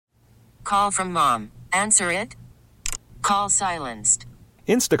call from mom. Answer it. Call silenced.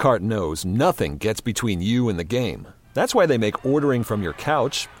 Instacart knows nothing gets between you and the game. That's why they make ordering from your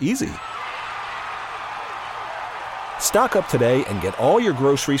couch easy. Stock up today and get all your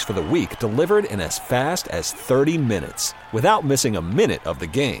groceries for the week delivered in as fast as 30 minutes without missing a minute of the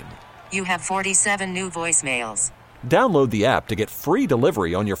game. You have 47 new voicemails. Download the app to get free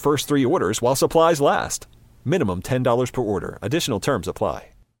delivery on your first 3 orders while supplies last. Minimum $10 per order. Additional terms apply.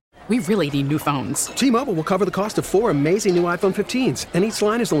 We really need new phones. T-Mobile will cover the cost of 4 amazing new iPhone 15s, and each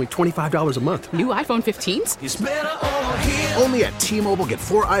line is only $25 a month. New iPhone 15s? It's better over here. Only at T-Mobile, get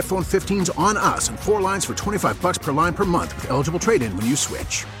 4 iPhone 15s on us and 4 lines for $25 per line per month with eligible trade-in when you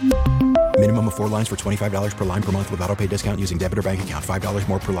switch. Minimum of 4 lines for $25 per line per month with autopay discount using debit or bank account. $5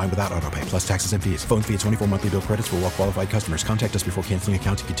 more per line without autopay, plus taxes and fees. Phone fee at 24 monthly bill credits for well-qualified customers. Contact us before canceling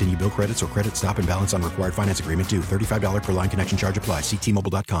account to continue bill credits or credit stop and balance on required finance agreement due. $35 per line connection charge applies. See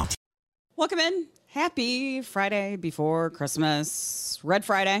T-Mobile.com. Welcome in. Happy Friday before Christmas. Red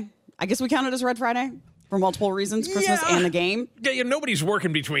Friday. I guess we count it as Red Friday for multiple reasons, Christmas and the game. Yeah, nobody's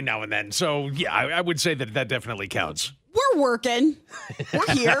working between now and then. So, yeah, I would say that definitely counts. We're working.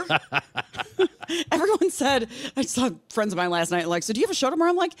 We're here. Everyone said, I saw friends of mine last night, like, so do you have a show tomorrow?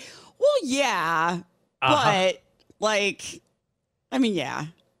 I'm like, well, yeah. But, like, I mean, yeah,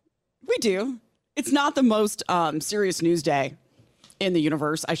 we do. It's not the most serious news day in the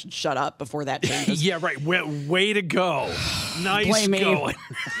universe. I should shut up before that changes. Yeah, right. Way to go. Nice Blame me. going.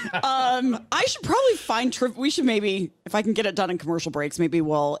 I should probably find we should maybe, if I can get it done in commercial breaks, maybe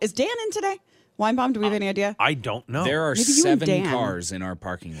is Dan in today? Weinbaum, do we have any idea? I don't know. There are Maybe 7 cars in our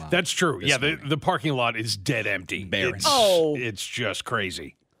parking lot. That's true. Yeah, the parking lot is dead empty. Barren. It's just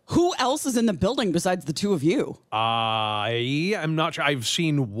crazy. Who else is in the building besides the two of you? I am not sure. I've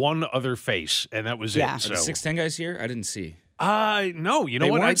seen one other face, and that was it. Are the 610 guys here? I didn't see. No, you know they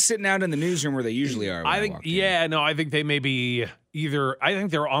what? They weren't sitting out in the newsroom where they usually are. I think, I think they may be I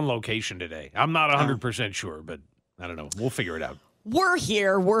think they're on location today. I'm not 100% sure, but I don't know. We'll figure it out. We're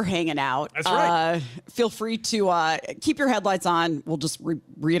here. We're hanging out. That's right. Feel free to keep your headlights on. We'll just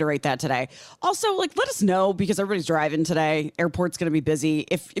reiterate that today. Also, let us know, because everybody's driving today. Airport's going to be busy.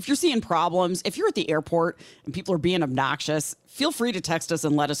 If you're seeing problems, if you're at the airport and people are being obnoxious, feel free to text us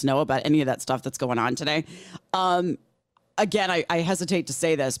and let us know about any of that stuff that's going on today. Again, I hesitate to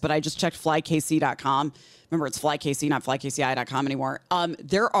say this, but I just checked flykc.com. Remember, it's flykc, not flykci.com anymore.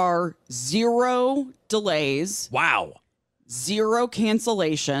 There are 0 delays. Wow. 0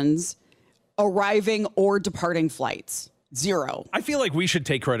 cancellations, arriving or departing flights. 0. I feel like we should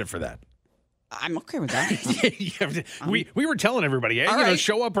take credit for that. I'm okay with that. We were telling everybody, hey,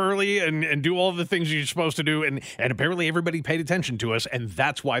 show up early and do all the things you're supposed to do. And apparently everybody paid attention to us, and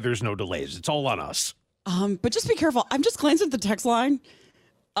that's why there's no delays. It's all on us. But just be careful. I'm just glancing at the text line.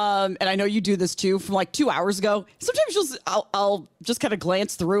 And I know you do this too, from 2 hours ago. Sometimes I'll just kind of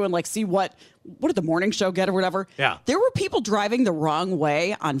glance through and see what did the morning show get or whatever. Yeah. There were people driving the wrong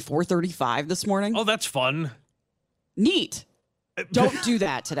way on 435 this morning. Oh, that's fun. Neat. Don't do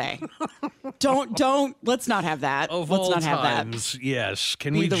that today. Don't. Let's not have that. Let's not have that. Yes.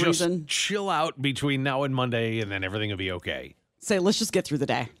 Can we just chill out between now and Monday, and then everything will be okay? Say, let's just get through the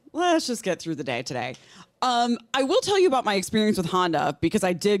day. Let's just get through the day today. I will tell you about my experience with Honda, because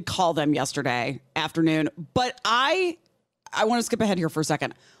I did call them yesterday afternoon, but I want to skip ahead here for a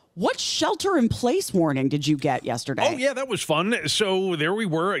second. What shelter-in-place warning did you get yesterday? Oh, yeah, that was fun. So there we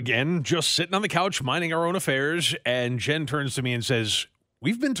were again, just sitting on the couch, minding our own affairs, and Jen turns to me and says,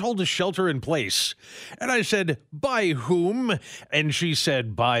 "We've been told to shelter in place." And I said, "By whom?" And she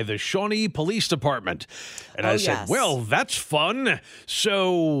said, "By the Shawnee Police Department." And I said, "Well, that's fun.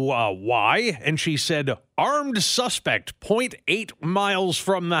 So why?" And she said, "Armed suspect, 0.8 miles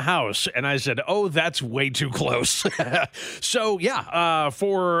from the house." And I said, "Oh, that's way too close." So, yeah,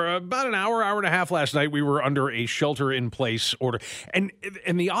 for about an hour and a half last night, we were under a shelter-in-place order. And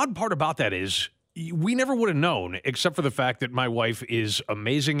the odd part about that is, we never would have known, except for the fact that my wife is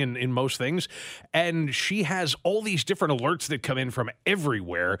amazing in most things, and she has all these different alerts that come in from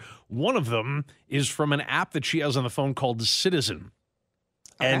everywhere. One of them is from an app that she has on the phone called Citizen.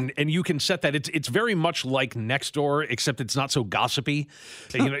 Okay. And you can set that. It's very much like Nextdoor, except it's not so gossipy.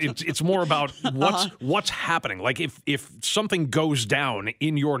 It's more about what's happening. Like if something goes down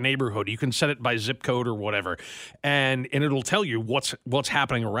in your neighborhood, you can set it by zip code or whatever, and it'll tell you what's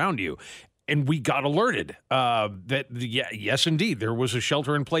happening around you. And we got alerted that, yes, indeed, there was a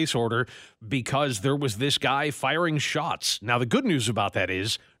shelter-in-place order because there was this guy firing shots. Now, the good news about that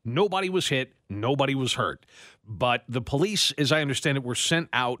is nobody was hit, nobody was hurt. But the police, as I understand it, were sent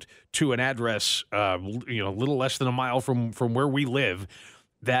out to an address, a little less than a mile from where we live.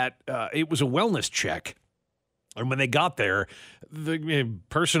 that it was a wellness check. And when they got there, the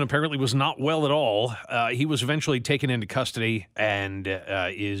person apparently was not well at all. He was eventually taken into custody and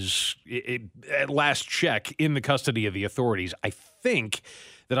is, at last check, in the custody of the authorities. I think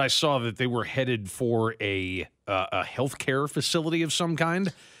that I saw that they were headed for a healthcare facility of some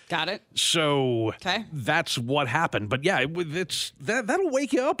kind. Got it. So that's what happened. But yeah, that'll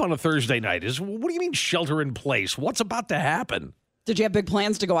wake you up on a Thursday night. What do you mean shelter in place? What's about to happen? Did you have big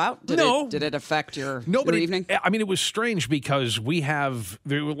plans to go out? No. Did it affect your evening? I mean, it was strange because we have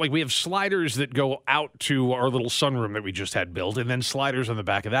sliders that go out to our little sunroom that we just had built, and then sliders on the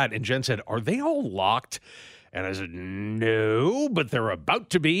back of that. And Jen said, "Are they all locked?" And I said, "No, but they're about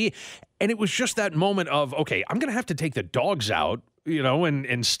to be." And it was just that moment of, okay, I'm going to have to take the dogs out,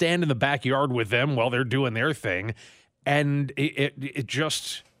 and stand in the backyard with them while they're doing their thing. And it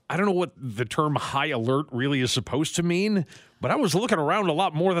just, I don't know what the term high alert really is supposed to mean, but I was looking around a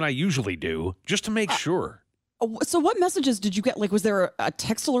lot more than I usually do just to make sure. So what messages did you get? Like, was there a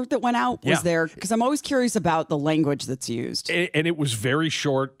text alert that went out? Was there? Because I'm always curious about the language that's used. And it was very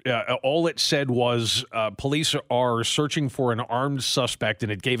short. All it said was police are searching for an armed suspect,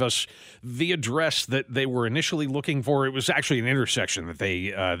 and it gave us the address that they were initially looking for. It was actually an intersection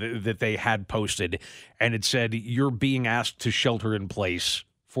that they had posted, and it said, "You're being asked to shelter in place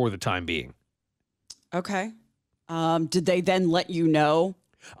for the time being." Okay. Did they then let you know?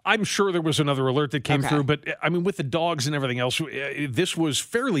 I'm sure there was another alert that came through, but I mean, with the dogs and everything else, this was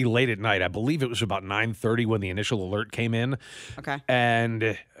fairly late at night. I believe it was about 9:30 when the initial alert came in. Okay.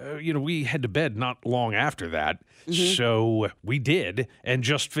 And, we head to bed not long after that. Mm-hmm. So we did, and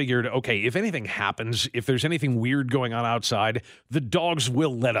just figured, okay, if anything happens, if there's anything weird going on outside, the dogs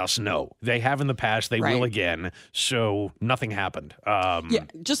will let us know. They have in the past, they will again. So nothing happened. Yeah,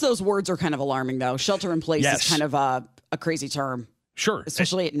 just those words are kind of alarming, though. Shelter in place is kind of a crazy term. Sure.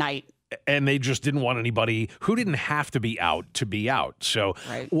 Especially at night. And they just didn't want anybody who didn't have to be out to be out. So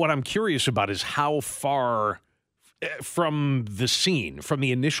what I'm curious about is how far from the scene, from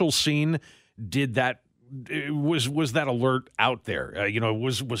the initial scene, did that was that alert out there?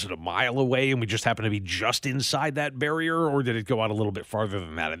 Was it a mile away and we just happened to be just inside that barrier, or did it go out a little bit farther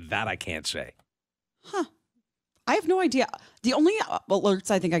than that? And that I can't say. Huh. I have no idea. The only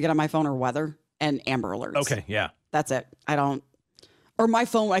alerts I think I get on my phone are weather and Amber Alerts. Okay, yeah. That's it. Or my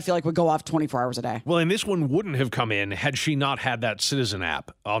phone, I feel like, would go off 24 hours a day. Well, and this one wouldn't have come in had she not had that Citizen app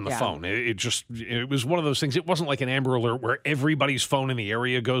on the phone. It was one of those things. It wasn't like an Amber Alert where everybody's phone in the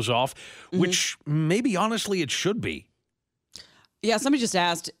area goes off, which maybe, honestly, it should be. Yeah, somebody just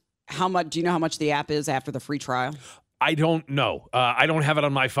asked, do you know how much the app is after the free trial? I don't know. I don't have it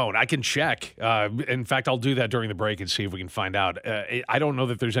on my phone. I can check. In fact, I'll do that during the break and see if we can find out. I don't know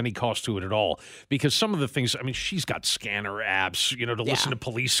that there's any cost to it at all, because some of the things, I mean, she's got scanner apps, to listen to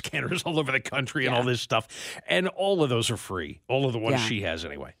police scanners all over the country and all this stuff. And all of those are free. All of the ones she has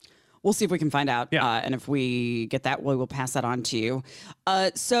anyway. We'll see if we can find out. Yeah. And if we get that, we will pass that on to you.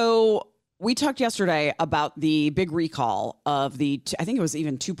 So we talked yesterday about the big recall of I think it was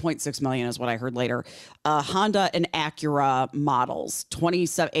even 2.6 million is what I heard later, Honda and Acura models,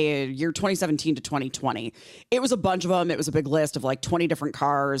 year 2017 to 2020. It was a bunch of them. It was a big list of like 20 different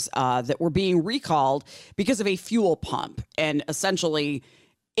cars that were being recalled because of a fuel pump. And essentially,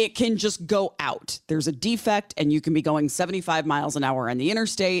 it can just go out. There's a defect and you can be going 75 miles an hour on the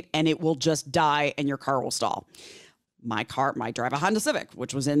interstate and it will just die and your car will stall. I drive a Honda Civic,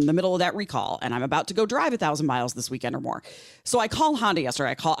 which was in the middle of that recall, and I'm about to go drive 1,000 miles this weekend or more. So I called Honda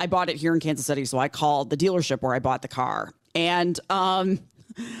yesterday. I bought it here in Kansas City, so I called the dealership where I bought the car. And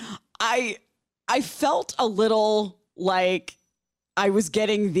I felt a little like I was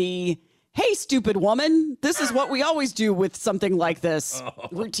getting the, "Hey, stupid woman, this is what we always do with something like this,"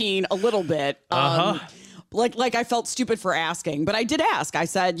 routine a little bit. Like I felt stupid for asking, but I did ask. I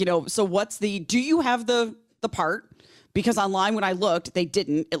said, so do you have the part? Because online when I looked, they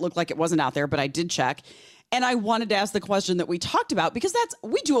didn't. It looked like it wasn't out there, but I did check. And I wanted to ask the question that we talked about, because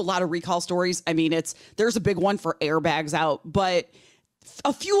we do a lot of recall stories. I mean, there's a big one for airbags out, but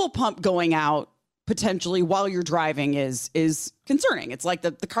a fuel pump going out potentially while you're driving is concerning. It's like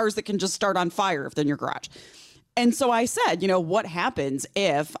the cars that can just start on fire if they're in your garage. And so I said, what happens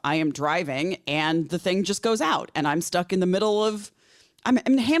if I am driving and the thing just goes out and I'm stuck in the middle of, I'm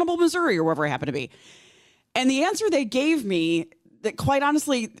in Hannibal, Missouri, or wherever I happen to be. And the answer they gave me, that quite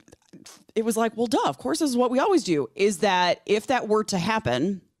honestly, it was like, well, duh, of course, this is what we always do, is that if that were to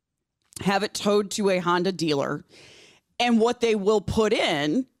happen, have it towed to a Honda dealer, and what they will put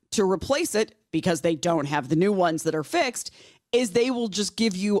in to replace it, because they don't have the new ones that are fixed, is they will just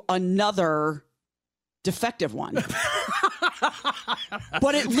give you another defective one.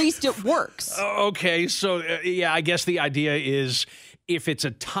 but at least it works. Okay, so yeah, I guess the idea is if it's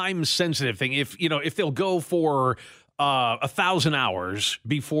a time-sensitive thing, if they'll go for 1,000 hours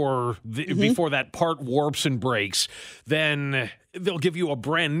before that part warps and breaks, then they'll give you a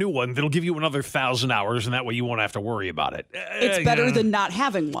brand new one that'll give you another 1,000 hours, and that way you won't have to worry about it. It's better than not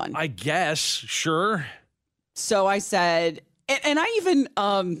having one. I guess, sure. So I said, and I even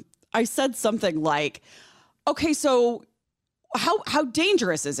I said something like, okay, so how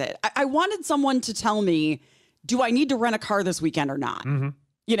dangerous is it? I wanted someone to tell me, do I need to rent a car this weekend or not?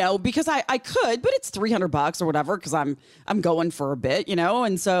 Because I could, but it's $300 or whatever, because I'm going for a bit,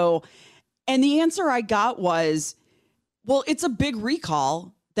 and the answer I got was, well, it's a big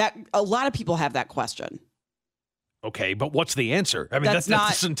recall. That a lot of people have that question. Okay, but what's the answer? I mean, that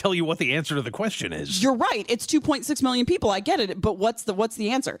doesn't tell you what the answer to the question is. You're right. It's 2.6 million people. I get it. But what's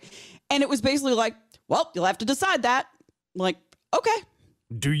the answer? And it was basically like, well, you'll have to decide that. I'm like, okay.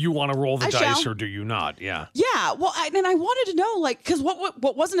 Do you want to roll the dice or do you not? Yeah. Yeah. Well, I wanted to know, because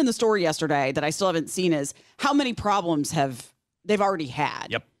what wasn't in the story yesterday that I still haven't seen is how many problems they've already had.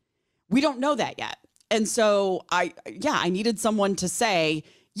 Yep. We don't know that yet. And so I needed someone to say,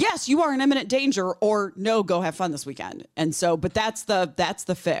 yes, you are in imminent danger, or no, go have fun this weekend. And so, but that's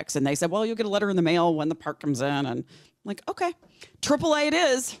the fix. And they said, well, you'll get a letter in the mail when the part comes in. And I'm like, okay, AAA it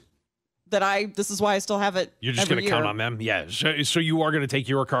is. This is why I still have it. You're just going to count on them? Yeah. So you are going to take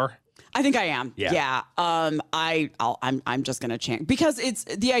your car? I think I am. Yeah. I'm just going to change, because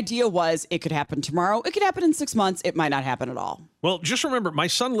the idea was it could happen tomorrow. It could happen in 6 months. It might not happen at all. Well, just remember, my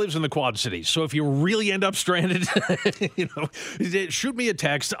son lives in the Quad Cities. So if you really end up stranded, shoot me a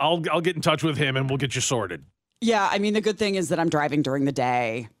text. I'll get in touch with him and we'll get you sorted. Yeah. I mean, the good thing is that I'm driving during the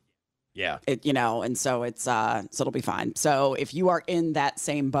day. Yeah. And so so it'll be fine. So if you are in that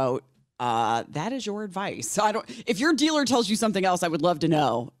same boat, that is your advice. So if your dealer tells you something else, I would love to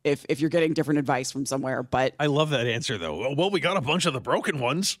know if you're getting different advice from somewhere. But I love that answer, though. Well, we got a bunch of the broken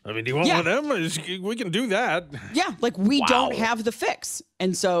ones. I mean, do you want one of them? We can do that. Yeah, we don't have the fix.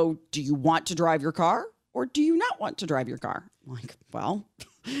 And so, do you want to drive your car or do you not want to drive your car? I'm like, well.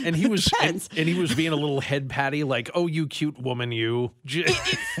 And he was and he was being a little head patty, like, "Oh, you cute woman, you." Maybe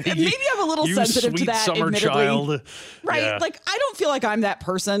I'm a little sensitive to that. Summer admittedly. child, right? Yeah. I don't feel like I'm that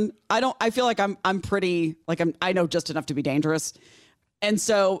person. I feel like I'm pretty. I know just enough to be dangerous, and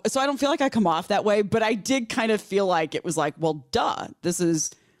so I don't feel like I come off that way. But I did kind of feel like it was like, well, duh. This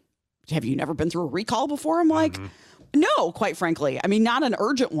is. Have you never been through a recall before? I'm like. No, quite frankly. I mean, not an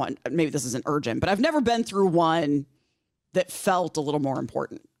urgent one. Maybe this isn't urgent, but I've never been through one that felt a little more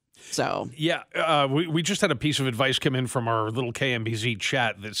important. So yeah, we just had a piece of advice come in from our little KMBZ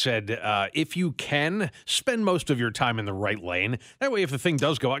chat that said, if you can, spend most of your time in the right lane. That way, if the thing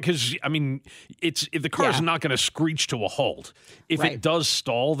does go out, because I mean, if the car's not going to screech to a halt. If it does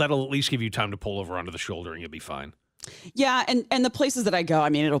stall, that'll at least give you time to pull over onto the shoulder and you'll be fine. Yeah, and the places that I go, I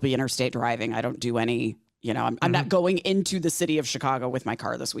mean, it'll be interstate driving. I don't do any. I'm not going into the city of Chicago with my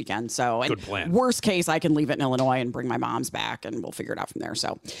car this weekend. So, good plan. Worst case, I can leave it in Illinois and bring my mom's back, and we'll figure it out from there. So,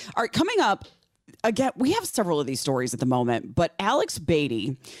 all right, coming up, again, we have several of these stories at the moment, but Alex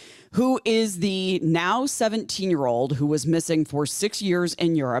Batty, who is the now 17-year-old who was missing for 6 years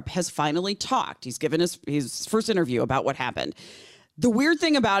in Europe, has finally talked. He's given his first interview about what happened. The weird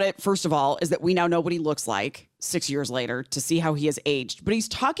thing about it, first of all, is that we now know what he looks like 6 years later to see how he has aged. But he's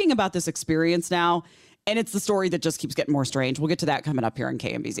talking about this experience now. And it's the story that just keeps getting more strange. We'll get to that coming up here on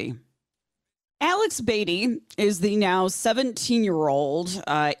KMBZ. Alex Batty is the now 17-year-old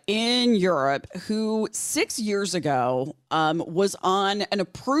in Europe who 6 years ago was on an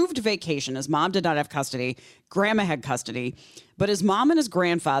approved vacation. His mom did not have custody. Grandma had custody. But his mom and his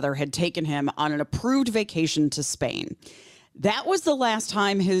grandfather had taken him on an approved vacation to Spain. That was the last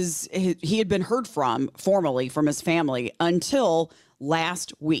time he had been heard from formally from his family until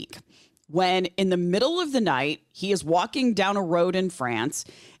last week, when in the middle of the night, he is walking down a road in France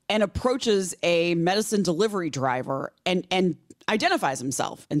and approaches a medicine delivery driver and identifies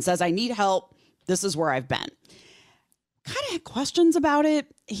himself and says, I need help. This is where I've been. Kind of had questions about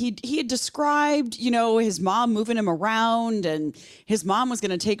it. He had described, his mom moving him around, and his mom was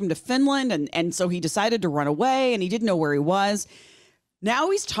going to take him to Finland. And so he decided to run away, and he didn't know where he was.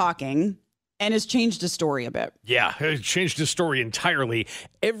 Now he's talking and has changed his story a bit. Yeah, it changed his story entirely.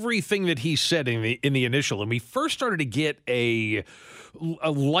 Everything that he said in the initial, and we first started to get a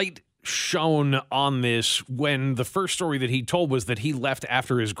light shone on this when the first story that he told was that he left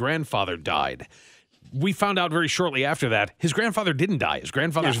after his grandfather died. We found out very shortly after that his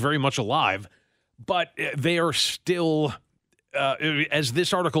grandfather's very much alive, but they are still as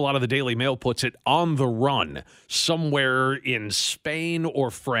this article out of the Daily Mail puts it, on the run somewhere in Spain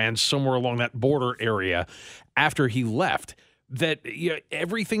or France, somewhere along that border area after he left. That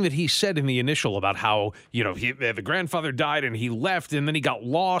everything that he said in the initial about how, the grandfather died and he left and then he got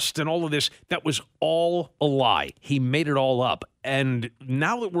lost and all of this, that was all a lie. He made it all up. And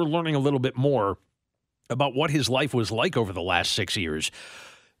now that we're learning a little bit more about what his life was like over the last 6 years,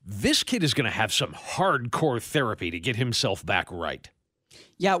 this kid is going to have some hardcore therapy to get himself back right.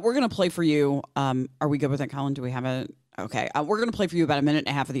 Yeah, we're going to play for you. Are we good with that, Colin? Do we have it? Okay. We're going to play for you about a minute and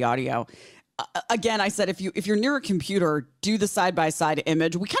a half of the audio. Again, I said, if you're near a computer, do the side-by-side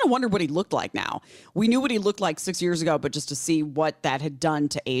image. We kind of wondered what he looked like now. We knew what he looked like 6 years ago, but just to see what that had done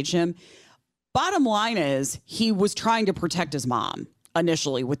to age him. Bottom line is he was trying to protect his mom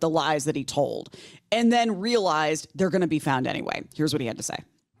initially with the lies that he told, and then realized they're going to be found anyway. Here's what he had to say.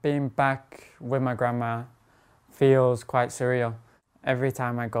 Being back with my grandma feels quite surreal. Every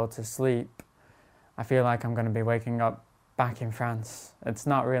time I go to sleep, I feel like I'm going to be waking up back in France. It's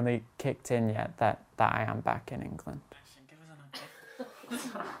not really kicked in yet that I am back in England.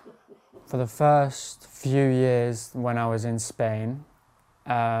 For the first few years when I was in Spain,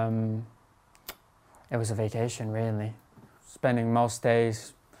 it was a vacation really. Spending most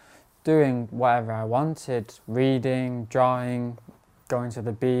days doing whatever I wanted, reading, drawing, going to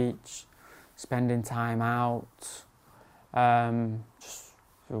the beach, spending time out.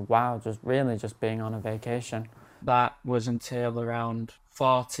 Just being on a vacation. That was until around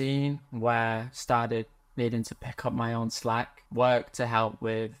 14, where I started needing to pick up my own slack, work to help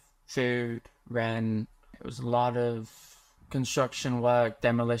with food, rent. It was a lot of construction work,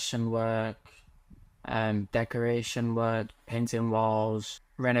 demolition work, decoration work, painting walls,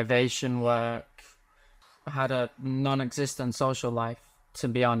 renovation work. I had a non-existent social life, to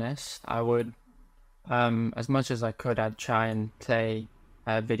be honest. I would, as much as I could, I'd try and play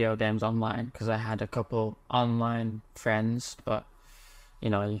video games online because I had a couple online friends, but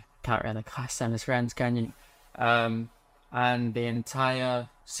you can't really class them as friends, can you? And the entire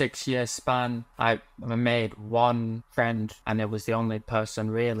 6-year span, I made one friend, and it was the only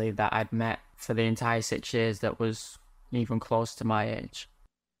person really that I'd met for the entire 6 years that was even close to my age.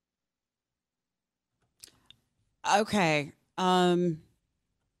 Okay.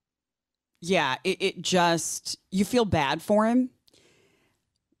 Yeah, it just, you feel bad for him.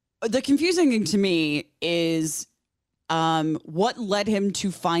 The confusing thing to me is what led him to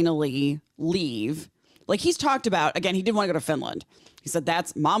finally leave. Like he's talked about, again, he didn't want to go to Finland. He said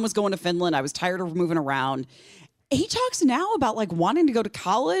mom was going to Finland. I was tired of moving around. He talks now about like wanting to go to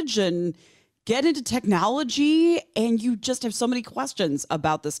college and get into technology, and you just have so many questions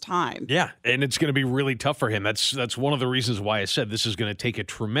about this time. Yeah, and it's going to be really tough for him. That's one of the reasons why I said this is going to take a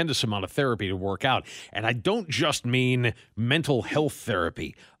tremendous amount of therapy to work out. And I don't just mean mental health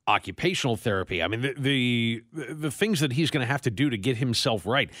therapy, occupational therapy. I mean, the things that he's going to have to do to get himself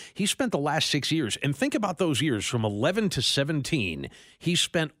right. He spent the last 6 years, and think about those years from 11 to 17. He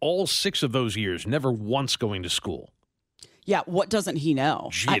spent all 6 of those years never once going to school. Yeah, what doesn't he know?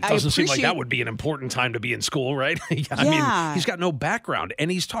 Gee, it doesn't seem like that would be an important time to be in school, right? I mean, he's got no background,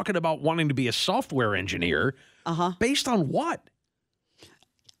 and he's talking about wanting to be a software engineer. Based on what?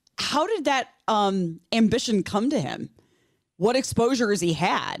 How did that ambition come to him? What exposure has he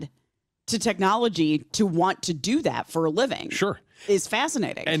had to technology to want to do that for a living? Sure. Is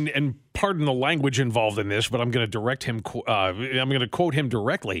fascinating. And pardon the language involved in this, but I'm going to direct him. I'm going to quote him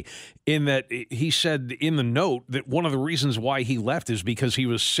directly in that he said in the note that one of the reasons why he left is because he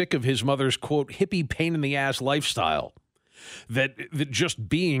was sick of his mother's, quote, hippie pain in the ass lifestyle. That just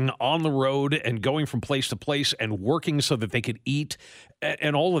being on the road and going from place to place and working so that they could eat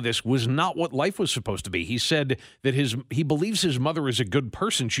and all of this was not what life was supposed to be. He said that he believes his mother is a good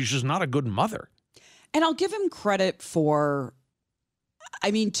person. She's just not a good mother. And I'll give him credit for,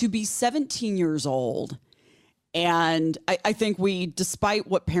 to be 17 years old. And I think despite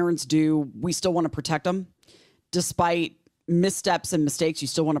what parents do, we still want to protect them. Despite missteps and mistakes, you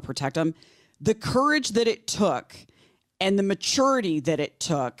still want to protect them. The courage that it took and the maturity that it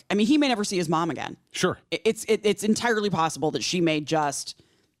took. He may never see his mom again. Sure. It's entirely possible that she may just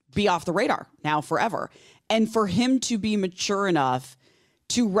be off the radar now forever. And for him to be mature enough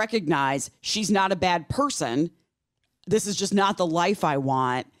to recognize she's not a bad person, this is just not the life I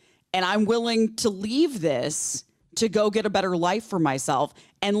want, and I'm willing to leave this to go get a better life for myself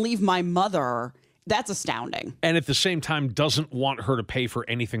and leave my mother, that's astounding. And at the same time, doesn't want her to pay for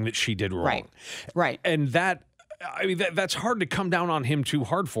anything that she did wrong. Right. And that's hard to come down on him too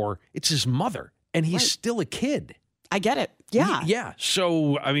hard for. It's his mother, and he's still a kid. I get it. Yeah. Yeah.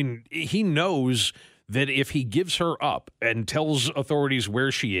 So, he knows that if he gives her up and tells authorities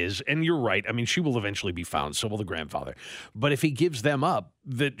where she is, and you're right, I mean, she will eventually be found, so will the grandfather. But if he gives them up,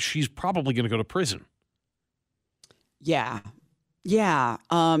 that she's probably going to go to prison. Yeah. Yeah.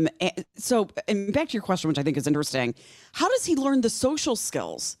 So back to your question, which I think is interesting. How does he learn the social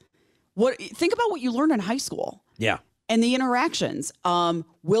skills? Think about what you learn in high school. Yeah. And the interactions.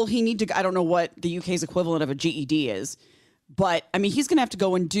 Will he need to, I don't know what the UK's equivalent of a GED is, but I mean, he's going to have to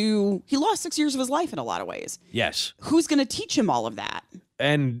go and he lost 6 years of his life in a lot of ways. Yes. Who's going to teach him all of that?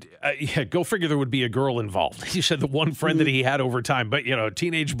 And yeah, go figure there would be a girl involved. He said the one friend that he had over time, but a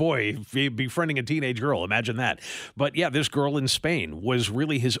teenage boy befriending a teenage girl. Imagine that. But yeah, this girl in Spain was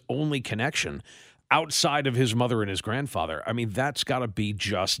really his only connection outside of his mother and his grandfather. I mean, that's got to be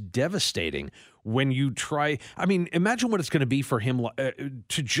just devastating when you try. I mean, imagine what it's going to be for him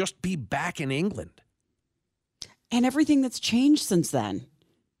to just be back in England. And everything that's changed since then,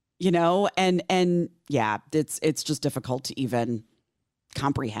 and yeah, it's just difficult to even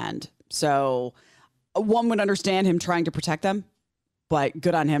comprehend. So one would understand him trying to protect them, but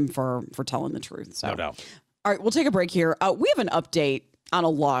good on him for telling the truth. So. No doubt. All right, we'll take a break here. We have an update on a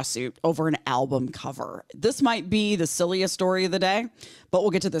lawsuit over an album cover. This might be the silliest story of the day, but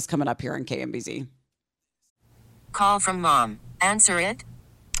we'll get to this coming up here on KMBZ. Call from mom. Answer it.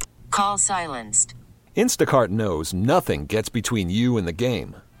 Call silenced. Instacart knows nothing gets between you and the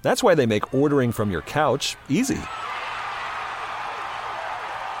game. That's why they make ordering from your couch easy.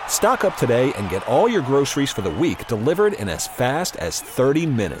 Stock up today and get all your groceries for the week delivered in as fast as 30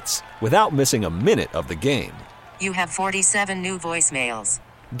 minutes without missing a minute of the game. You have 47 new voicemails.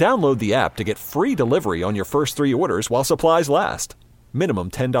 Download the app to get free delivery on your first 3 orders while supplies last.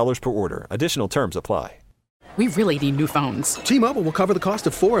 Minimum $10 per order. Additional terms apply. We really need new phones. T-Mobile will cover the cost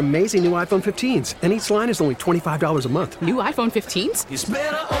of 4 amazing new iPhone 15s, and each line is only $25 a month. New iPhone 15s? It's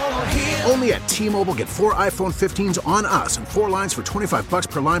better over here. Only at T-Mobile, get 4 iPhone 15s on us and 4 lines for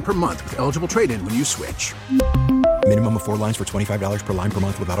 $25 per line per month with eligible trade-in when you switch. Minimum of 4 lines for $25 per line per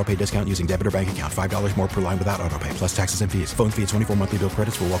month with autopay discount using debit or bank account. $5 more per line without autopay, plus taxes and fees. Phone fee at 24 monthly bill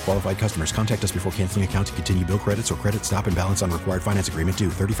credits for well-qualified customers. Contact us before canceling account to continue bill credits or credit stop and balance on required finance agreement due.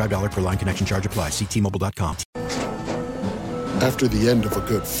 $35 per line connection charge applies. See T-Mobile.com. After the end of a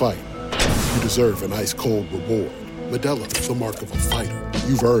good fight, you deserve an ice-cold reward. Modelo is the mark of a fighter.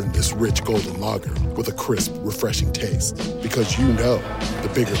 You've earned this rich golden lager with a crisp, refreshing taste. Because you know, the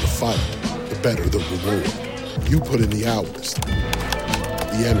bigger the fight, the better the reward. You put in the hours,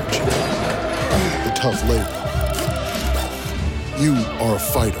 the energy, the tough labor. You are a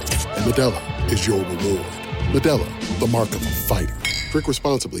fighter, and Modelo is your reward. Modelo, the mark of a fighter. Drink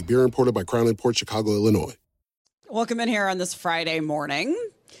responsibly. Beer imported by Crown Imports, Chicago, Illinois. Welcome in here on this Friday morning.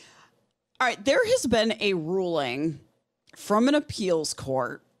 All right, there has been a ruling from an appeals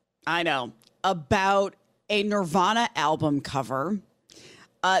court, I know, about a Nirvana album cover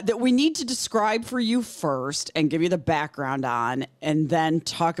that we need to describe for you first and give you the background on, and then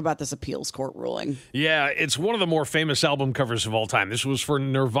talk about this appeals court ruling. Yeah, it's one of the more famous album covers of all time. This was for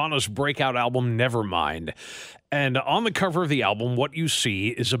Nirvana's breakout album, Nevermind. And on the cover of the album, what you see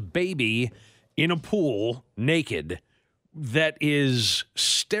is a baby in a pool, naked, that is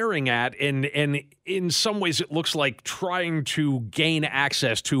staring at, and in some ways it looks like trying to gain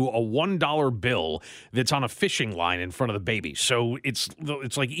access to a $1 bill that's on a fishing line in front of the baby. So it's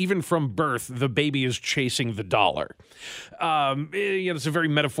like even from birth, the baby is chasing the dollar. It's a very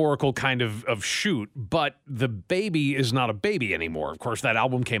metaphorical kind of shoot, but the baby is not a baby anymore. Of course, that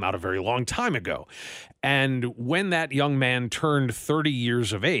album came out a very long time ago. And when that young man turned 30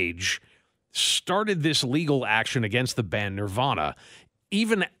 years of age, started this legal action against the band Nirvana,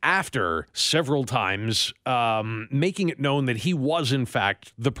 even after several times making it known that he was, in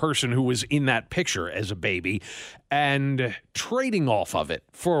fact, the person who was in that picture as a baby, and trading off of it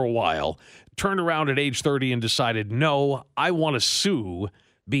for a while, turned around at age 30 and decided, no, I want to sue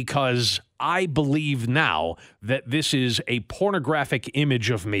because I believe now that this is a pornographic image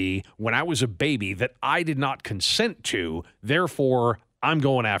of me when I was a baby that I did not consent to. Therefore, I'm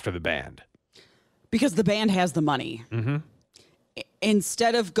going after the band. Because the band has the money. Mm-hmm.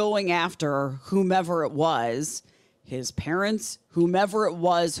 Instead of going after whomever it was, his parents, whomever it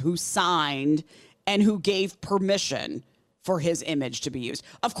was who signed and who gave permission for his image to be used.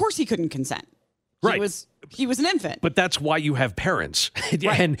 Of course he couldn't consent. Right. He was an infant. But that's why you have parents.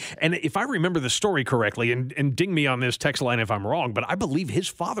 Right. And if I remember the story correctly, and ding me on this text line if I'm wrong, but I believe his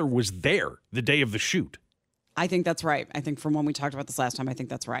father was there the day of the shoot. I think that's right. I think from when we talked about this last time, I think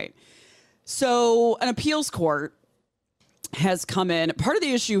that's right. So an appeals court has come in. Part of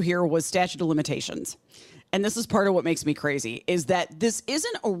the issue here was statute of limitations. and this is part of what makes me crazy, is that this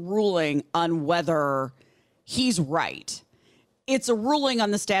isn't a ruling on whether he's right. It's a ruling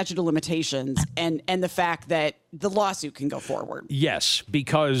on the statute of limitations and the fact that the lawsuit can go forward. Yes,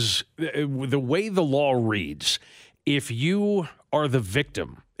 because the way the law reads, if you are the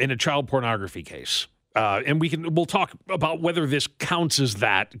victim in a child pornography case, and we'll talk about whether this counts as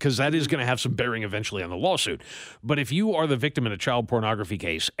that, because that is going to have some bearing eventually on the lawsuit. But if you are the victim in a child pornography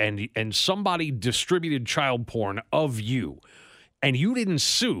case and somebody distributed child porn of you, and you didn't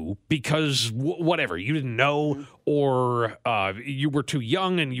sue because whatever, you didn't know, or you were too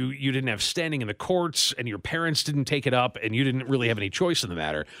young and you didn't have standing in the courts and your parents didn't take it up and you didn't really have any choice in the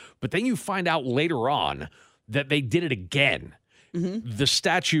matter. But then you find out later on that they did it again. The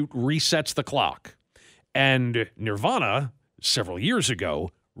statute resets the clock. And Nirvana, several years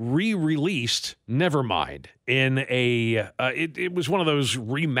ago, re-released Nevermind in it was one of those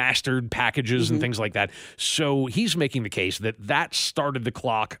remastered packages and things like that. So he's making the case that started the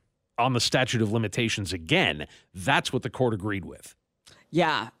clock on the statute of limitations again. That's what the court agreed with.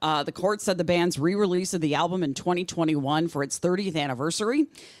 Yeah, the court said the band's re-release of the album in 2021 for its 30th anniversary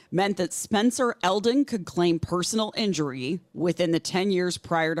meant that Spencer Eldon could claim personal injury within the 10 years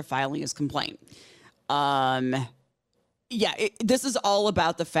prior to filing his complaint. This is all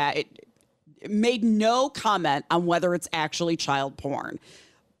about the fact it made no comment on whether it's actually child porn.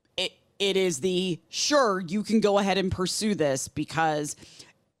 It is sure, you can go ahead and pursue this because,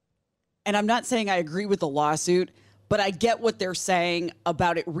 and I'm not saying I agree with the lawsuit, but I get what they're saying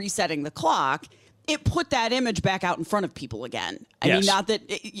about it resetting the clock. It put that image back out in front of people again. I mean, not that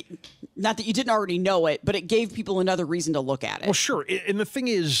you didn't already know it, but it gave people another reason to look at it. Well, sure. And the thing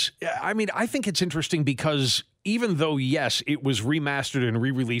is, I mean, I think it's interesting because even though, yes, it was remastered and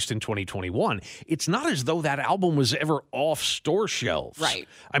re-released in 2021, it's not as though that album was ever off store shelves. Right.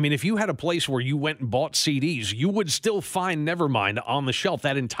 I mean, if you had a place where you went and bought CDs, you would still find Nevermind on the shelf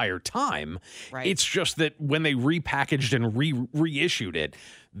that entire time. Right. It's just that when they repackaged and reissued it,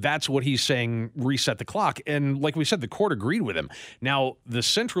 that's what he's saying, reset the clock. And like we said, the court agreed with him. Now, the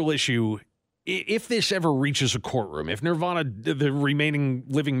central issue, if this ever reaches a courtroom, if Nirvana, the remaining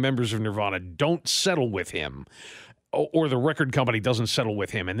living members of Nirvana don't settle with him, or the record company doesn't settle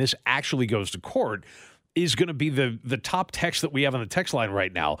with him, and this actually goes to court, is going to be the top text that we have on the text line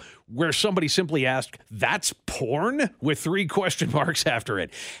right now, where somebody simply asked, "That's porn?" with 3 question marks after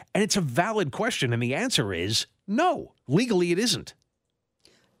it. And it's a valid question, and the answer is no. Legally, it isn't.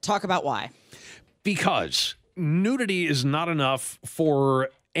 Talk about why. Because nudity is not enough for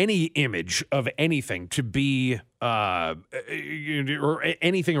any image of anything to be, or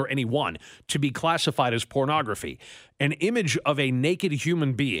anything or anyone to be classified as pornography. An image of a naked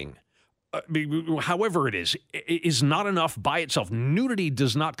human being, however it is not enough by itself. Nudity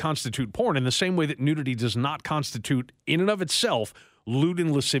does not constitute porn in the same way that nudity does not constitute, in and of itself, lewd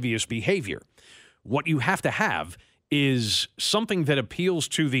and lascivious behavior. What you have to have is something that appeals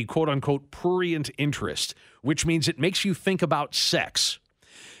to the quote-unquote prurient interest, which means it makes you think about sex.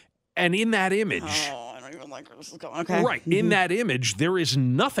 And in that image... Oh, I don't even like where this is going. Okay. Right. In that image, there is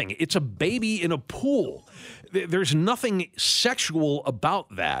nothing. It's a baby in a pool. There's nothing sexual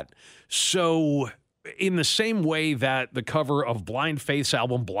about that. So in the same way that the cover of Blind Faith's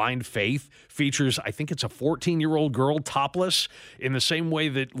album, Blind Faith, features, I think it's a 14-year-old girl topless, in the same way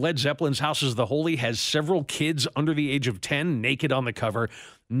that Led Zeppelin's House is the Holy has several kids under the age of 10 naked on the cover,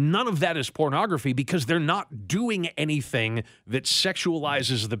 none of that is pornography because they're not doing anything that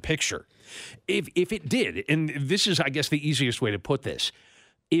sexualizes the picture. If it did, and this is, I guess, the easiest way to put this,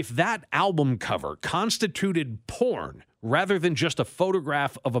 if that album cover constituted porn rather than just a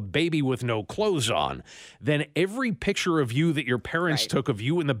photograph of a baby with no clothes on, then every picture of you that your parents took of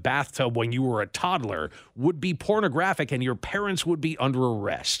you in the bathtub when you were a toddler would be pornographic and your parents would be under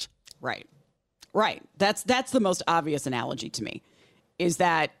arrest. Right. Right. That's the most obvious analogy to me, is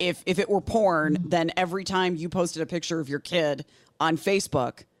that if it were porn, then every time you posted a picture of your kid on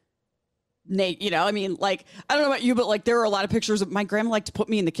Facebook, Nate, I mean, like, I don't know about you, but like there are a lot of pictures of my grandma liked to put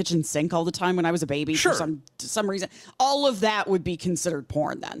me in the kitchen sink all the time when I was a baby for some reason. All of that would be considered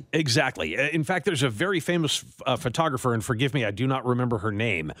porn then. Exactly. In fact, there's a very famous photographer, and forgive me, I do not remember her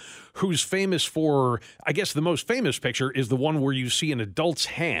name, who's famous for, I guess the most famous picture is the one where you see an adult's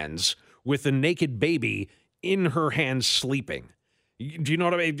hands with a naked baby in her hands sleeping. Do you know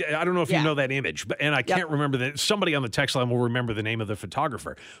what I mean? I don't know if you know that image, and I can't remember that. Somebody on the text line will remember the name of the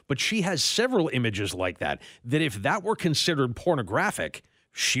photographer, but she has several images like that if that were considered pornographic,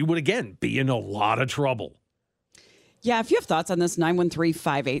 she would, again, be in a lot of trouble. Yeah, if you have thoughts on this,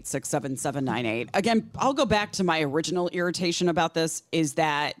 913-586-7798. Again, I'll go back to my original irritation about this, is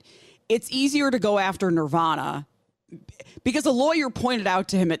that it's easier to go after Nirvana because a lawyer pointed out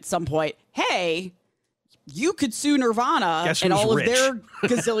to him at some point, hey, you could sue Nirvana and all of their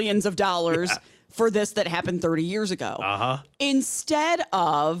gazillions of dollars for this that happened 30 years ago. Instead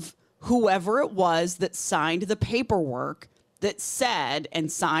of whoever it was that signed the paperwork that said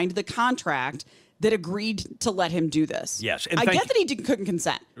and signed the contract that agreed to let him do this. Yes. And I get that he couldn't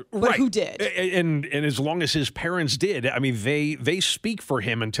consent, but who did? And as long as his parents did, I mean, they speak for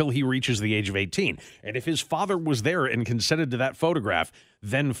him until he reaches the age of 18. And if his father was there and consented to that photograph,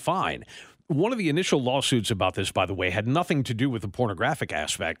 then fine. One of the initial lawsuits about this, by the way, had nothing to do with the pornographic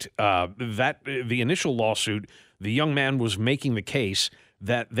aspect. The initial lawsuit, the young man was making the case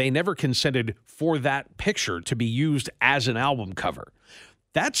that they never consented for that picture to be used as an album cover.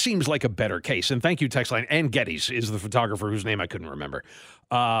 That seems like a better case. And thank you, Textline. And Getty's is the photographer whose name I couldn't remember.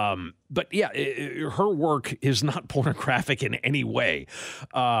 But yeah, her work is not pornographic in any way.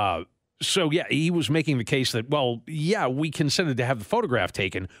 So yeah, he was making the case that, well, yeah, we consented to have the photograph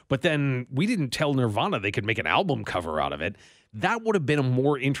taken, but then we didn't tell Nirvana they could make an album cover out of it. That would have been a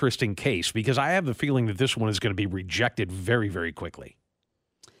more interesting case because I have the feeling that this one is going to be rejected very, very quickly.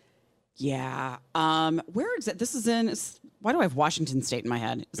 Yeah. Where is it? This is in... Why do I have Washington State in my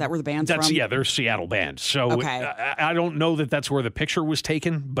head? Is that where the band's from? Yeah, they're a Seattle band. So okay. I don't know that that's where the picture was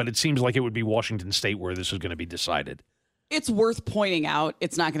taken, but it seems like it would be Washington State where this is going to be decided. It's worth pointing out,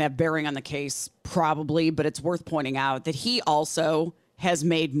 it's not going to have bearing on the case probably, but it's worth pointing out that he also has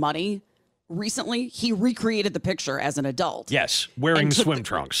made money recently. He recreated the picture as an adult. Yes, wearing swim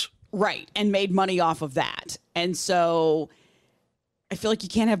trunks. Right, and made money off of that. And so I feel like you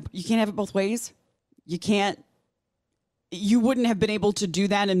can't have it both ways. You wouldn't have been able to do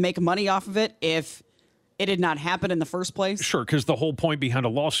that and make money off of it if it had not happened in the first place. Sure, because the whole point behind a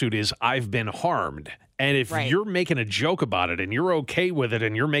lawsuit is I've been harmed. And if you're making a joke about it and you're okay with it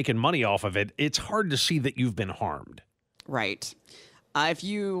and you're making money off of it, it's hard to see that you've been harmed. Right. If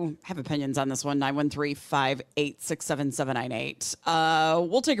you have opinions on this one, 913-586-7798.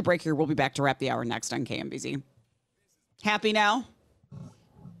 We'll take a break here. We'll be back to wrap the hour next on KMBZ. Happy now?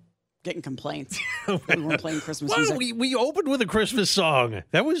 Getting complaints. We weren't playing Christmas music. We opened with a Christmas song.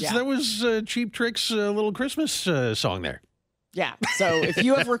 That was Cheap Trick's little Christmas song there. Yeah. So if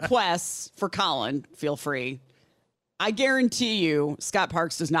you have requests for Colin, feel free. I guarantee you, Scott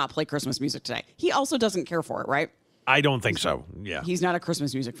Parks does not play Christmas music today. He also doesn't care for it, right? I don't think so. Yeah. He's not a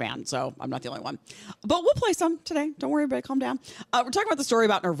Christmas music fan, so I'm not the only one. But we'll play some today. Don't worry about it. Calm down. We're talking about the story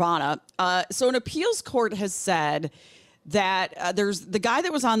about Nirvana. So an appeals court has said that there's the guy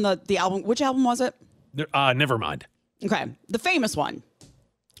that was on the album. Which album was it? Nevermind. Okay. The famous one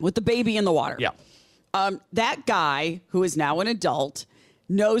with the baby in the water. Yeah. That guy, who is now an adult,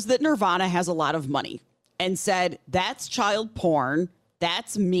 knows that Nirvana has a lot of money and said, that's child porn.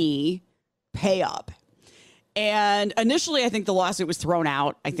 That's me. Pay up. And initially, I think the lawsuit was thrown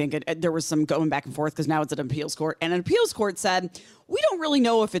out. I think there was some going back and forth because now it's an appeals court. And an appeals court said, we don't really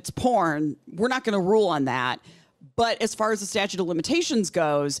know if it's porn. We're not going to rule on that. But as far as the statute of limitations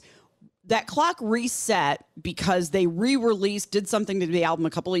goes, that clock reset because they did something to the album a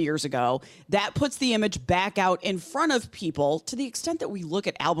couple of years ago. That puts the image back out in front of people to the extent that we look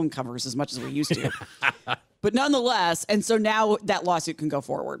at album covers as much as we used to. But nonetheless, and so now that lawsuit can go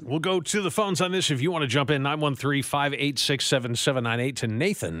forward. We'll go to the phones on this if you want to jump in. 913-586-7798 to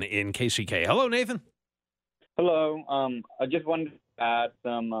Nathan in KCK. Hello, Nathan. Hello. I just wanted to add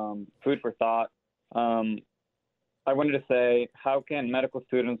some food for thought. I wanted to say, how can medical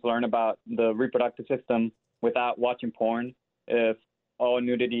students learn about the reproductive system without watching porn if all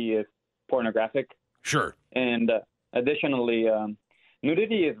nudity is pornographic? Sure. And additionally,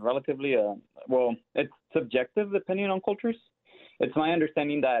 nudity is relatively, it's subjective depending on cultures. It's my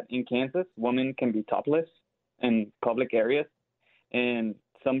understanding that in Kansas, women can be topless in public areas, and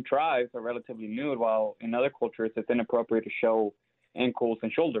some tribes are relatively nude, while in other cultures it's inappropriate to show ankles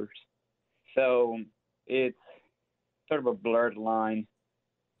and shoulders. So it's sort of a blurred line.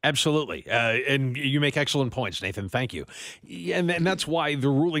 Absolutely. And you make excellent points, Nathan. Thank you. And that's why the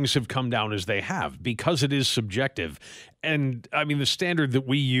rulings have come down as they have, because it is subjective. And I mean, the standard that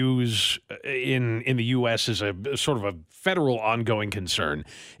we use in the U.S. is a sort of a federal ongoing concern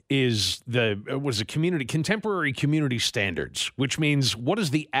is contemporary community standards, which means what does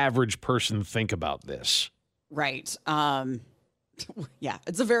the average person think about this? Right. Yeah,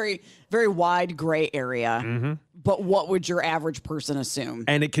 it's a very, very wide gray area. Mm-hmm. But what would your average person assume?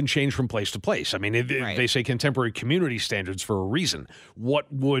 And it can change from place to place. I mean, they say contemporary community standards for a reason. What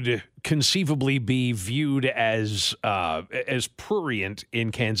would conceivably be viewed as prurient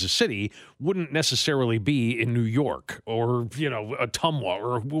in Kansas City wouldn't necessarily be in New York or, Ottumwa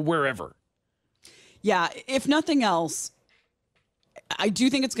or wherever. Yeah, if nothing else, I do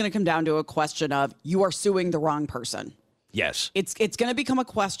think it's going to come down to a question of you are suing the wrong person. Yes. It's going to become a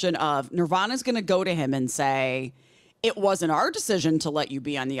question of Nirvana's going to go to him and say, it wasn't our decision to let you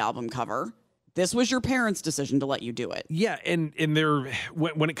be on the album cover. This was your parents' decision to let you do it. Yeah, and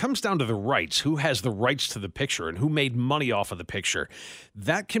when it comes down to the rights, who has the rights to the picture and who made money off of the picture,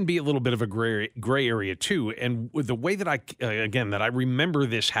 that can be a little bit of a gray area too. And the way that I remember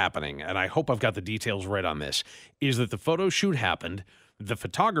this happening, and I hope I've got the details right on this, is that the photo shoot happened, the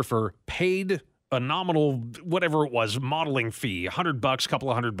photographer paid a nominal, whatever it was, modeling fee, $100, couple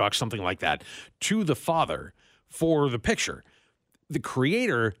of $100, something like that, to the father for the picture. The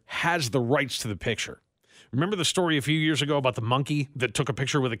creator has the rights to the picture. Remember the story a few years ago about the monkey that took a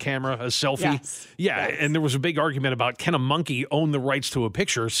picture with a camera, a selfie? Yes. Yeah, yes. And there was a big argument about, can a monkey own the rights to a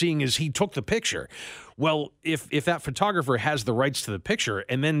picture, seeing as he took the picture? Well, if that photographer has the rights to the picture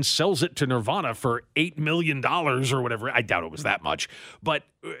and then sells it to Nirvana for $8 million or whatever, I doubt it was that much, but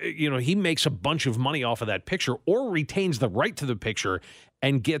he makes a bunch of money off of that picture or retains the right to the picture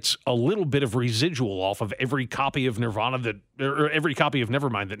and gets a little bit of residual off of every copy of Nirvana or every copy of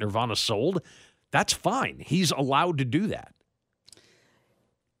Nevermind that Nirvana sold, that's fine. He's allowed to do that.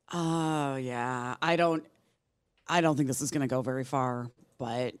 Oh, yeah. I don't think this is going to go very far,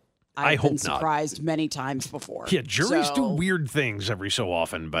 but I I've hope been not. surprised many times before. Yeah, juries do weird things every so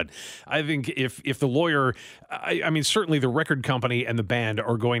often, but I think if the lawyer, I mean, certainly the record company and the band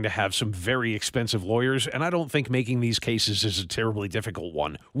are going to have some very expensive lawyers, and I don't think making these cases is a terribly difficult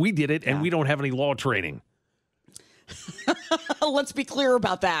one. We did it, and we don't have any law training. Let's be clear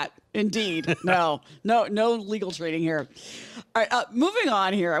about that. Indeed. No legal training here. All right, moving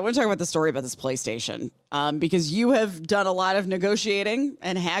on here. I want to talk about the story about this PlayStation because you have done a lot of negotiating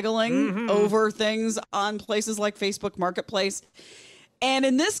and haggling over things on places like Facebook Marketplace. And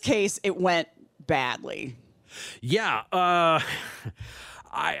in this case, it went badly. Yeah. So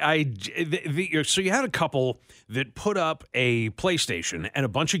you had a couple that put up a PlayStation and a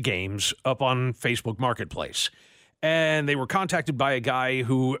bunch of games up on Facebook Marketplace. And they were contacted by a guy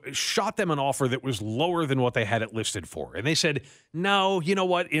who shot them an offer that was lower than what they had it listed for. And they said, no, you know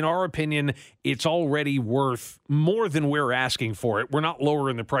what? In our opinion, it's already worth more than we're asking for it. We're not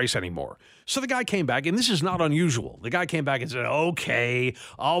lowering the price anymore. So the guy came back, and this is not unusual. The guy came back and said, okay,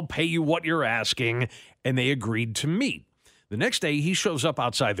 I'll pay you what you're asking. And they agreed to meet. The next day, he shows up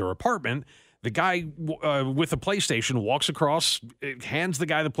outside their apartment. The guy with the PlayStation walks across, hands the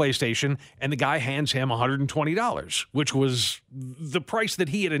guy the PlayStation, and the guy hands him $120, which was the price that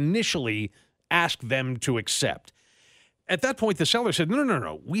he had initially asked them to accept. At that point, the seller said,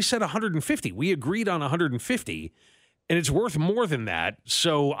 no. We said $150. We agreed on $150, and it's worth more than that,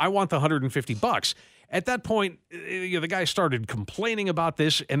 so I want the $150. At that point, the guy started complaining about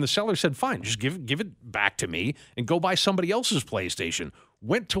this, and the seller said, fine, just give it back to me and go buy somebody else's PlayStation.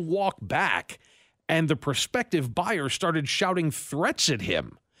 Went to walk back, and the prospective buyer started shouting threats at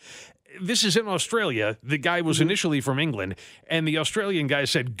him. This is in Australia. The guy was initially from England, and the Australian guy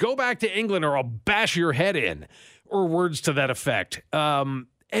said, go back to England or I'll bash your head in, or words to that effect. And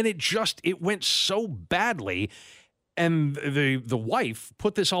it went so badly. And the wife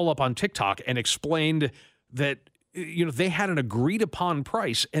put this all up on TikTok and explained that, they had an agreed upon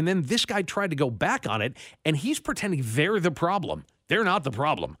price. And then this guy tried to go back on it, and he's pretending they're the problem. They're not the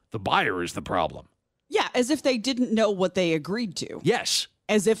problem. The buyer is the problem. Yeah, as if they didn't know what they agreed to. Yes.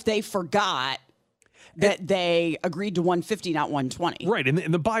 As if they forgot that they agreed to $150, not $120. Right.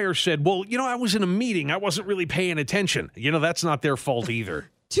 And the buyer said, well, I was in a meeting. I wasn't really paying attention. That's not their fault either.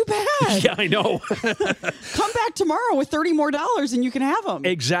 Too bad. Yeah, I know. Come back tomorrow with $30 more and you can have them.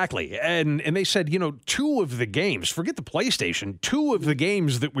 Exactly. And they said, two of the games, forget the PlayStation, two of the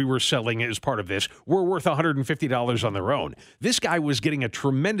games that we were selling as part of this were worth $150 on their own. This guy was getting a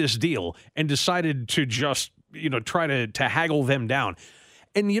tremendous deal and decided to just, try to haggle them down.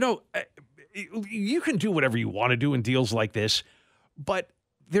 And, you can do whatever you want to do in deals like this, but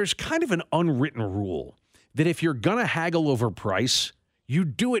there's kind of an unwritten rule that if you're going to haggle over price, you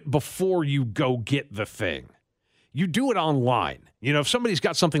do it before you go get the thing. You do it online. If somebody's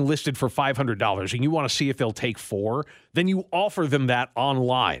got something listed for $500 and you want to see if they'll take $4, then you offer them that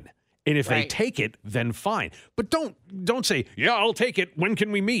online. And if they take it, then fine. But don't say, yeah, I'll take it. When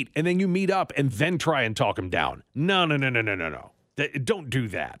can we meet? And then you meet up and then try and talk them down. No. Don't do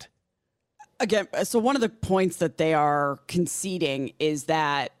that. Again, so one of the points that they are conceding is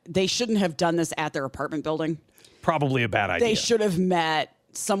that they shouldn't have done this at their apartment building. Probably a bad idea. They should have met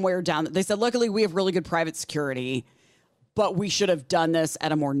somewhere down. They said, luckily, we have really good private security, but we should have done this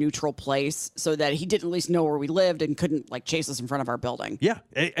at a more neutral place so that he didn't at least know where we lived and couldn't like chase us in front of our building. Yeah.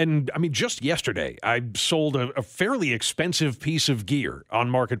 And I mean, just yesterday, I sold a fairly expensive piece of gear on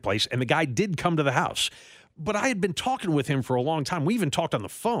Marketplace, and the guy did come to the house. But I had been talking with him for a long time. We even talked on the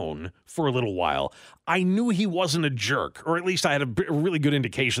phone for a little while. I knew he wasn't a jerk, or at least I had a really good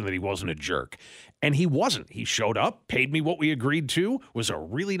indication that he wasn't a jerk. And he wasn't. He showed up, paid me what we agreed to, was a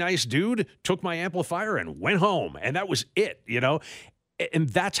really nice dude, took my amplifier and went home. And that was it, you know? And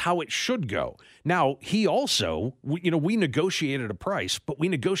that's how it should go. Now, he also, we negotiated a price, but we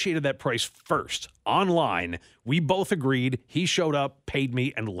negotiated that price first online. We both agreed. He showed up, paid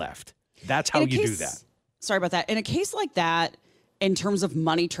me, and left. That's how you do that. Sorry about that. In a case like that, in terms of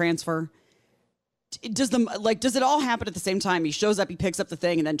money transfer, does it all happen at the same time? He shows up, he picks up the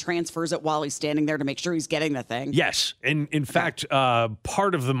thing, and then transfers it while he's standing there to make sure he's getting the thing? Yes. And in fact,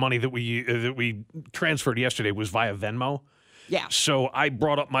 part of the money that we transferred yesterday was via Venmo. Yeah. So I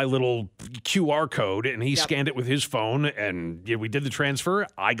brought up my little QR code, and he scanned it with his phone, and we did the transfer.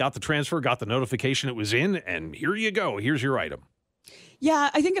 I got the transfer, got the notification it was in, and here you go. Here's your item. Yeah,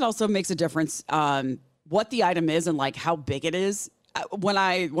 I think it also makes a difference what the item is and like how big it is.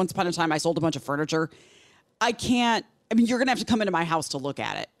 Once upon a time, I sold a bunch of furniture. You're going to have to come into my house to look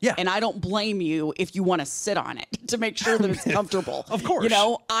at it. Yeah. And I don't blame you if you want to sit on it to make sure that it's comfortable. Of course.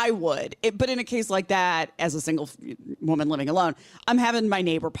 I would. But in a case like that, as a single woman living alone, I'm having my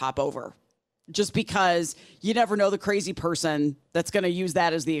neighbor pop over just because you never know the crazy person that's going to use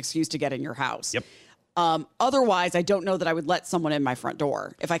that as the excuse to get in your house. Yep. Otherwise, I don't know that I would let someone in my front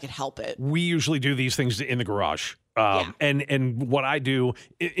door if I could help it. We usually do these things in the garage. And what I do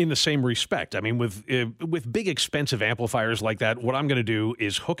in the same respect, I mean, with big expensive amplifiers like that, what I'm going to do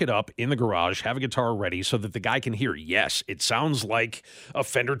is hook it up in the garage, have a guitar ready so that the guy can hear, yes, it sounds like a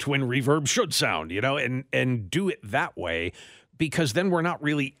Fender Twin Reverb should sound, and do it that way, because then we're not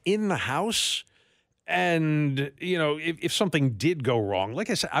really in the house. And, if something did go wrong, like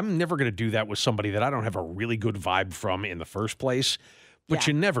I said, I'm never going to do that with somebody that I don't have a really good vibe from in the first place. But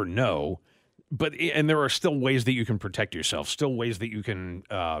you never know. And there are still ways that you can protect yourself, still ways that you can,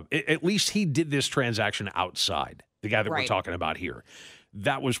 at least he did this transaction outside, the guy that we're talking about here.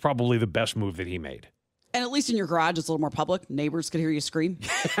 That was probably the best move that he made. And at least in your garage, it's a little more public. Neighbors could hear you scream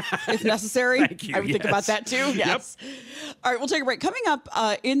if necessary. Thank you. I would think about that too. Yes. Yep. All right, we'll take a break. Coming up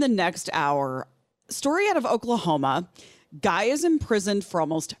in the next hour, story out of Oklahoma. Guy is imprisoned for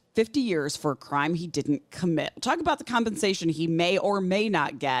almost 50 years for a crime he didn't commit. We'll talk about the compensation he may or may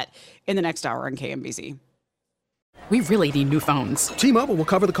not get in the next hour on KMBZ. We really need new phones. T-Mobile will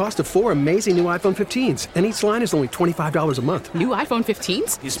cover the cost of 4 amazing new iPhone 15s, and each line is only $25 a month. New iPhone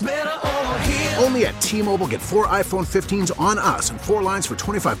 15s? It's better over here. Only at T-Mobile, get 4 iPhone 15s on us and 4 lines for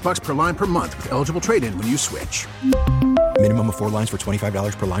 $25 per line per month with eligible trade-in when you switch. Minimum of 4 lines for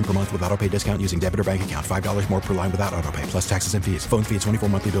 $25 per line per month with autopay discount using debit or bank account. $5 more per line without autopay, plus taxes and fees. Phone fee at 24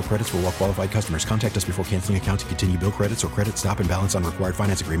 monthly bill credits for well-qualified customers. Contact us before canceling account to continue bill credits or credit stop and balance on required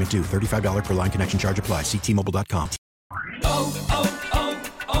finance agreement due. $35 per line connection charge applies. See T-Mobile.com.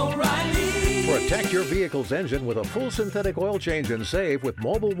 O'Reilly. Protect your vehicle's engine with a full synthetic oil change and save with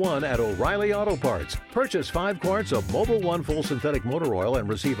Mobile One at O'Reilly Auto Parts. Purchase 5 quarts of Mobile One full synthetic motor oil and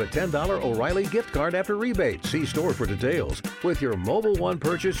receive a $10 O'Reilly gift card after rebate. See store for details. With your Mobile One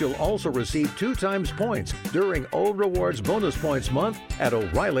purchase, you'll also receive 2 times points during O Rewards Bonus Points Month at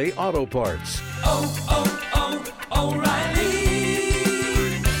O'Reilly Auto Parts.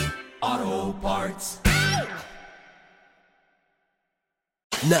 O'Reilly Auto Parts.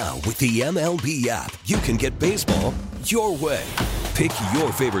 Now, with the MLB app, you can get baseball your way. Pick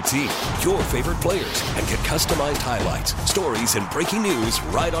your favorite team, your favorite players, and get customized highlights, stories, and breaking news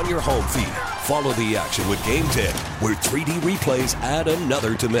right on your home feed. Follow the action with Game 10, where 3D replays add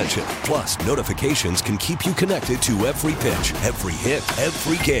another dimension. Plus, notifications can keep you connected to every pitch, every hit,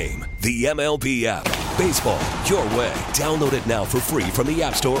 every game. The MLB app. Baseball your way. Download it now for free from the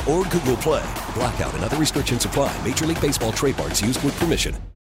App Store or Google Play. Blackout and other restrictions apply. Major League Baseball trademarks used with permission.